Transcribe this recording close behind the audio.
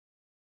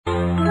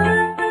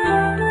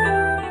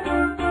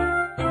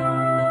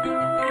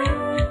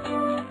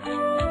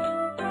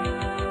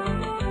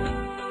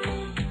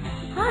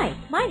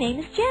name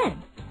is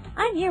Jen.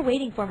 I'm here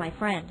waiting for my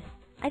friend.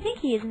 I think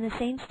he is in the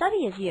same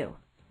study as you.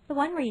 The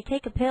one where you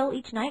take a pill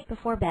each night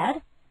before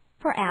bed?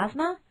 For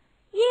asthma?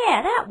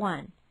 Yeah, that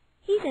one.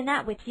 He's in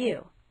that with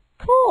you.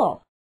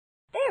 Cool.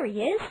 There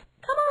he is.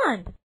 Come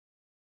on.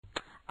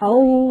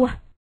 Oh,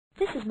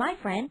 this is my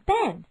friend,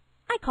 Ben.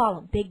 I call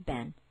him Big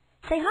Ben.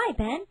 Say hi,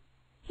 Ben.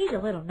 He's a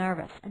little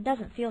nervous and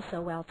doesn't feel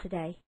so well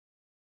today.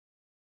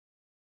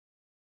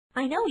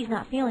 I know he's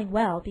not feeling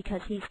well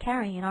because he's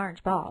carrying an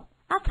orange ball.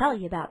 I'll tell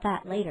you about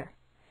that later.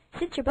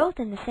 Since you're both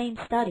in the same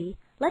study,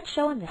 let's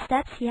show him the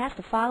steps he has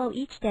to follow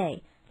each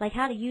day, like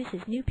how to use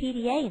his new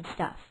PDA and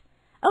stuff.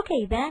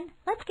 Okay, Ben,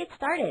 let's get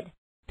started.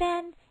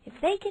 Ben, if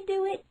they can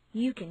do it,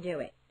 you can do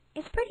it.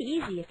 It's pretty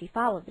easy if you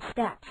follow the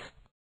steps.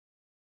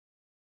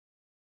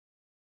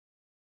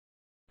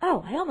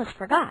 Oh, I almost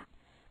forgot.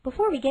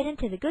 Before we get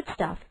into the good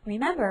stuff,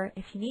 remember,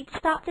 if you need to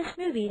stop this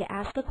movie to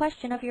ask a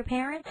question of your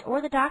parents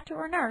or the doctor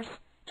or nurse,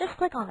 just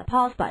click on the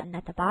pause button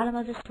at the bottom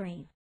of the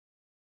screen.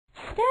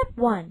 Step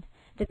 1.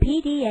 The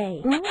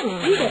PDA.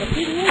 You get a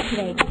PDA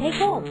today to take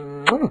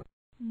home.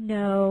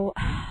 No,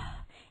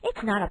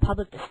 it's not a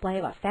public display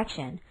of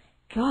affection.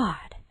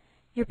 God,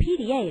 your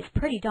PDA is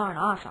pretty darn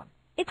awesome.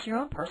 It's your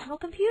own personal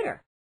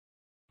computer.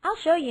 I'll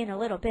show you in a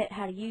little bit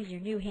how to use your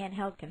new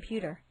handheld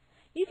computer.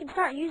 You can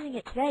start using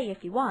it today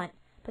if you want,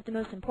 but the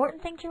most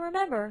important thing to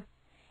remember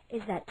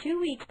is that 2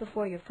 weeks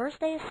before your first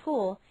day of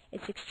school,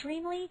 it's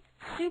extremely,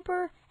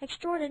 super,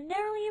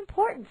 extraordinarily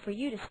important for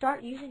you to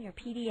start using your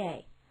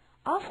PDA.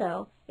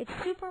 Also, it's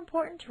super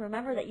important to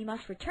remember that you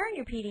must return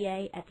your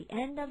PDA at the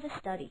end of the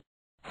study.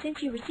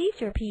 Since you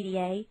received your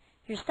PDA,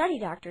 your study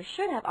doctor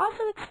should have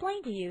also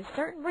explained to you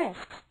certain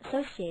risks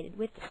associated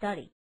with the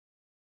study.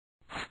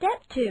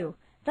 Step 2.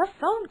 The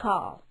phone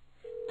call.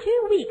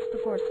 2 weeks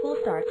before school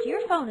starts,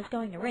 your phone is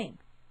going to ring.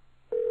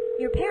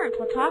 Your parents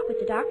will talk with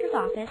the doctor's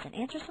office and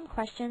answer some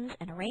questions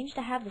and arrange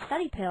to have the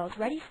study pills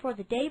ready for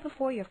the day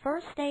before your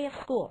first day of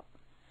school.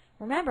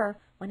 Remember,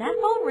 when that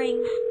phone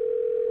rings,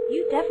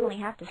 you definitely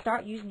have to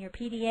start using your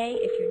PDA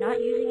if you're not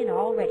using it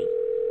already.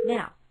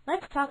 Now,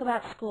 let's talk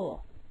about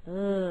school.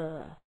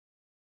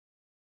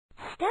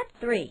 Step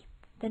 3.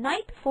 The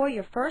night before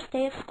your first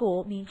day of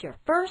school means your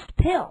first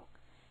pill.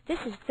 This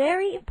is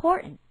very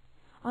important.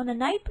 On the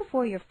night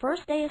before your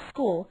first day of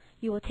school,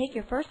 you will take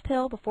your first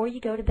pill before you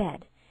go to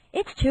bed.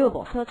 It's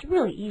chewable, so it's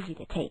really easy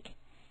to take.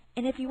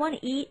 And if you want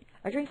to eat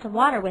or drink some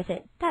water with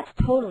it, that's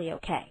totally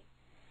okay.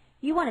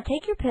 You want to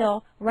take your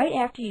pill right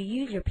after you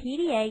use your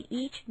PDA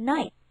each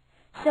night.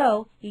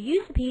 So, you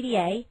use the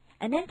PDA,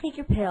 and then take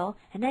your pill,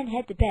 and then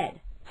head to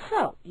bed.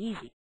 So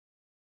easy.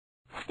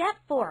 Step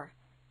 4.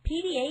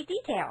 PDA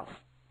details.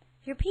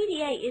 Your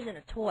PDA isn't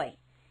a toy.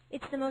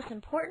 It's the most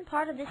important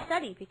part of this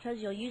study because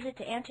you'll use it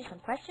to answer some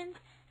questions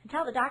and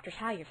tell the doctors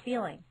how you're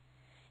feeling.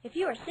 If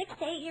you are 6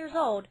 to 8 years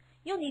old,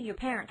 you'll need your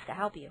parents to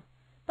help you.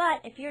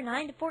 But if you're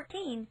 9 to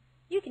 14,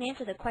 you can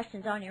answer the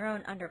questions on your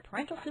own under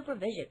parental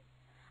supervision.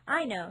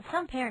 I know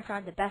some parents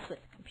aren't the best with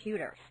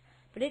computers,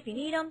 but if you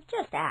need them,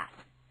 just ask.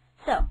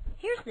 So,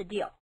 here's the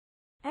deal.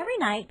 Every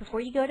night before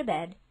you go to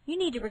bed, you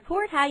need to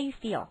record how you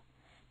feel.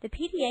 The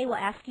PDA will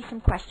ask you some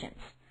questions.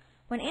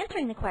 When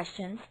answering the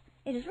questions,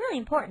 it is really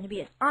important to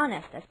be as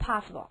honest as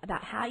possible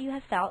about how you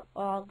have felt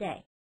all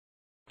day.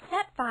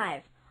 Step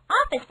 5.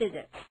 Office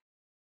visits.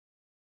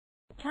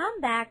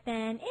 Come back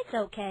then, it's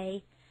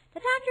okay.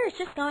 The doctor is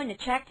just going to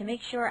check to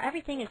make sure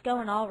everything is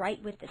going all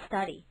right with the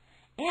study.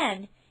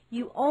 And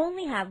you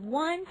only have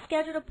one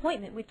scheduled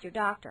appointment with your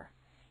doctor.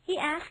 He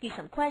asks you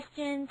some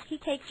questions, he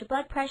takes your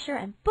blood pressure,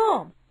 and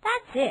boom,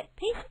 that's it,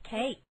 piece of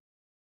cake.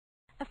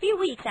 A few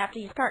weeks after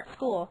you start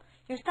school,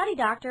 your study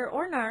doctor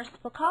or nurse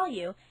will call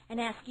you and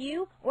ask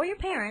you or your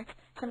parents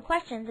some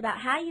questions about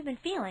how you've been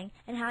feeling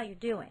and how you're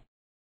doing.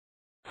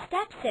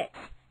 Step 6.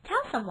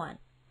 Tell someone.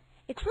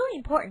 It's really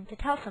important to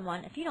tell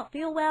someone if you don't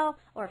feel well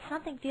or if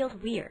something feels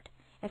weird.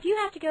 If you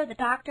have to go to the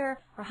doctor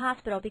or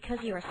hospital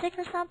because you are sick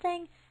or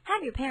something,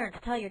 have your parents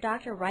tell your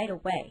doctor right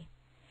away.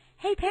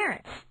 Hey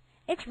parents,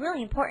 it's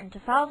really important to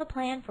follow the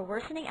plan for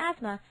worsening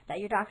asthma that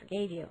your doctor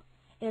gave you.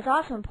 It is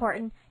also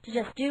important to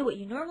just do what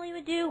you normally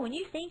would do when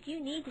you think you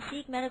need to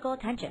seek medical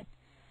attention.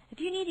 If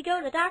you need to go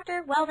to the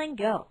doctor, well then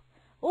go.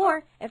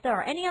 Or, if there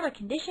are any other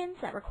conditions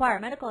that require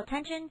medical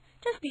attention,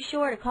 just be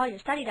sure to call your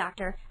study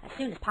doctor as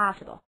soon as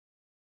possible.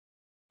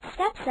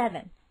 Step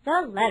 7.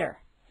 The letter.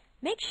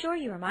 Make sure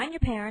you remind your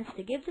parents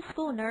to give the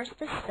school nurse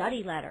the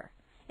study letter.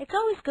 It's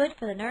always good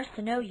for the nurse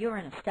to know you're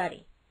in a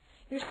study.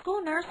 Your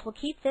school nurse will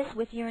keep this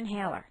with your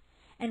inhaler.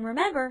 And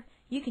remember,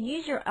 you can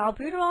use your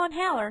albuterol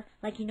inhaler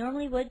like you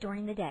normally would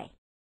during the day.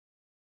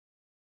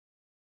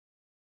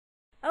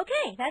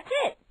 Okay, that's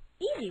it.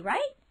 Easy,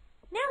 right?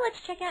 Now let's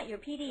check out your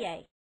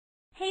PDA.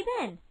 Hey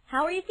Ben,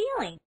 how are you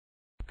feeling?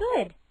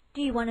 Good.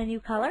 Do you want a new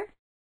color?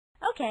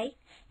 Okay,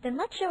 then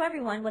let's show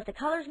everyone what the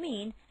colors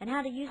mean and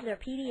how to use their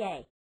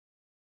PDA.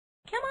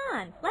 Come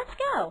on, let's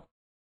go.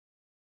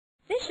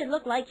 This should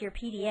look like your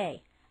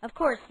PDA. Of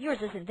course, yours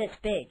isn't this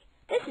big.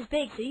 This is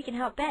big so you can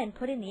help Ben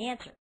put in the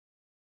answer.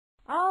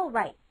 All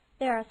right,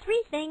 there are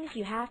 3 things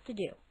you have to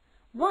do.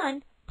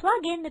 1,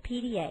 plug in the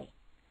PDA.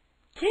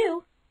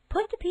 2.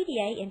 Put the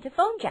PDA into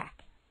phone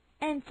jack.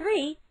 And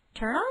 3.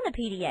 Turn on the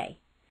PDA.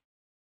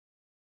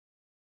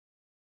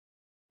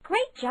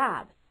 Great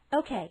job!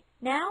 Okay,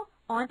 now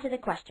on to the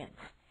questions.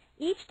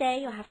 Each day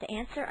you'll have to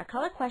answer a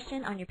colored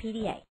question on your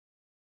PDA.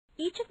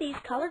 Each of these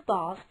colored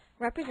balls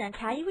represents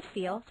how you would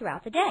feel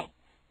throughout the day.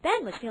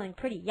 Ben was feeling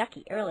pretty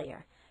yucky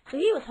earlier, so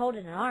he was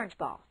holding an orange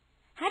ball.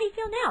 How do you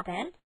feel now,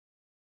 Ben?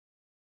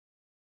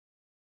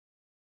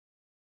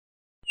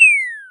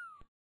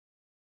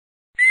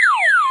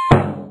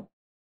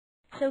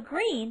 So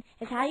green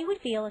is how you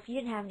would feel if you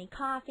didn't have any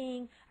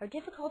coughing or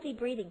difficulty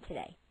breathing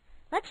today.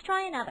 Let's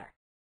try another.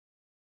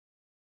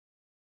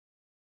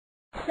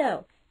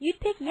 So, you'd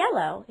pick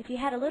yellow if you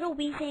had a little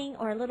wheezing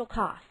or a little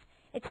cough.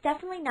 It's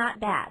definitely not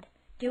bad.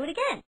 Do it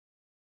again.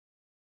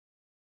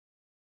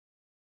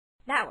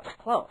 That was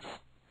close.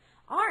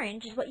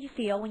 Orange is what you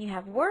feel when you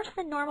have worse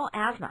than normal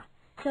asthma.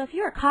 So if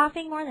you are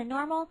coughing more than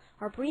normal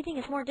or breathing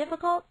is more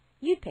difficult,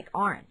 you'd pick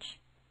orange.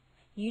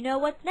 You know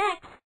what's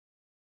next.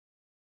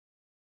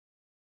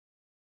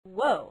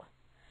 Whoa!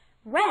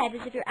 Red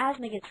is if your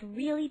asthma gets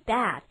really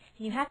bad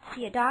and you have to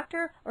see a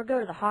doctor or go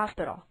to the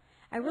hospital.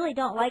 I really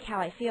don't like how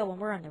I feel when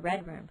we're in the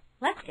red room.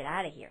 Let's get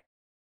out of here.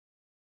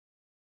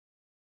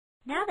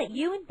 Now that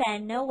you and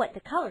Ben know what the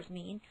colors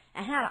mean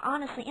and how to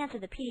honestly answer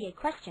the PDA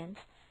questions,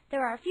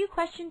 there are a few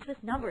questions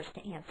with numbers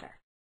to answer.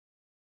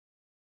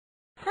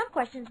 Some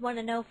questions want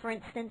to know, for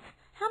instance,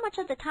 how much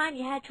of the time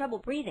you had trouble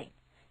breathing,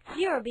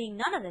 0 being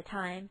none of the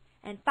time,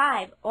 and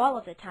 5 all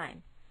of the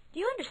time. Do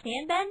you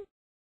understand, Ben?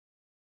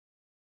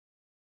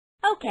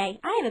 Okay,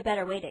 I have a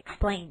better way to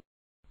explain.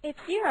 If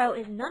 0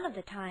 is none of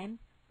the time,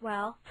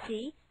 well,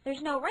 see,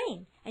 there's no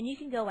rain, and you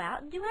can go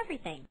out and do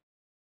everything.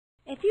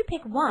 If you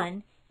pick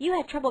 1, you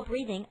had trouble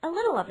breathing a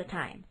little of the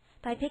time.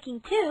 By picking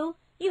 2,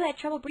 you had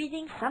trouble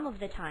breathing some of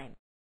the time.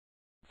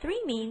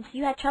 3 means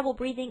you had trouble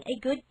breathing a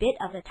good bit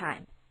of the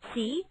time.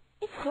 See,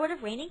 it's sort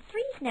of raining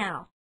 3s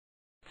now.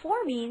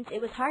 4 means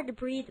it was hard to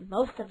breathe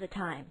most of the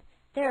time.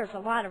 There's a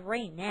lot of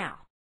rain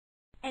now.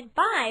 And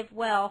 5,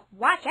 well,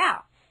 watch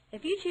out.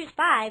 If you choose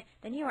 5,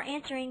 then you are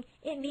answering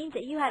it means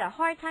that you had a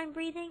hard time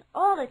breathing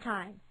all the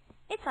time.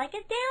 It's like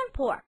a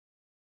downpour.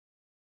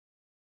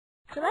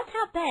 So let's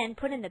have Ben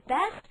put in the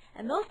best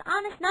and most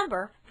honest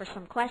number for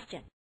some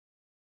questions.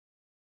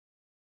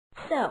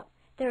 So,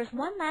 there is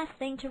one last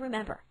thing to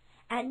remember.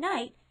 At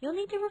night, you'll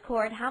need to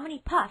record how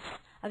many puffs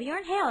of your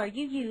inhaler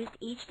you used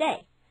each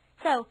day.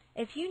 So,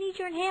 if you need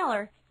your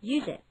inhaler,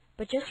 use it.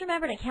 But just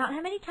remember to count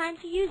how many times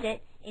you use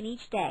it in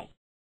each day.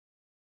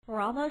 We're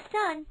almost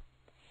done.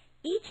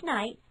 Each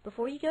night,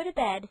 before you go to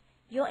bed,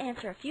 you'll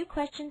answer a few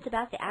questions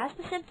about the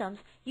asthma symptoms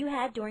you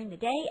had during the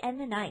day and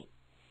the night.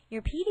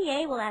 Your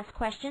PDA will ask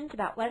questions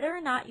about whether or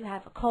not you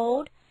have a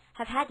cold,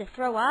 have had to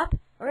throw up,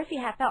 or if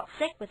you have felt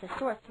sick with a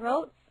sore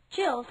throat,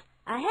 chills,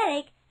 a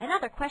headache, and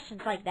other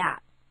questions like that.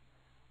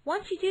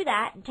 Once you do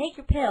that and take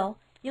your pill,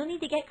 you'll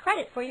need to get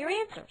credit for your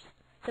answers.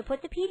 So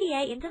put the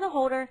PDA into the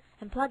holder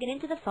and plug it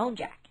into the phone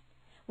jack.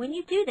 When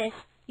you do this,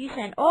 you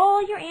send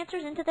all your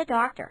answers into the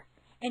doctor.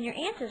 And your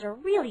answers are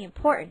really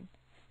important.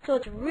 So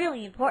it's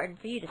really important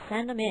for you to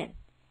send them in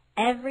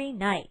every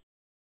night.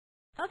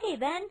 Okay,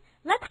 Ben,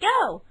 let's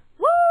go!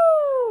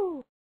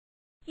 Woo!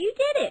 You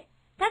did it!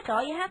 That's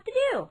all you have to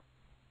do.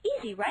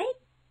 Easy, right?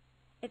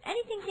 If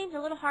anything seems a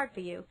little hard for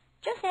you,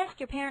 just ask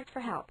your parents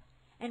for help.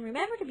 And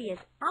remember to be as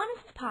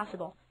honest as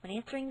possible when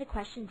answering the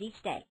questions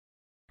each day.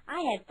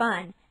 I had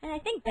fun, and I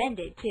think Ben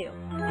did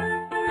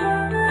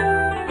too.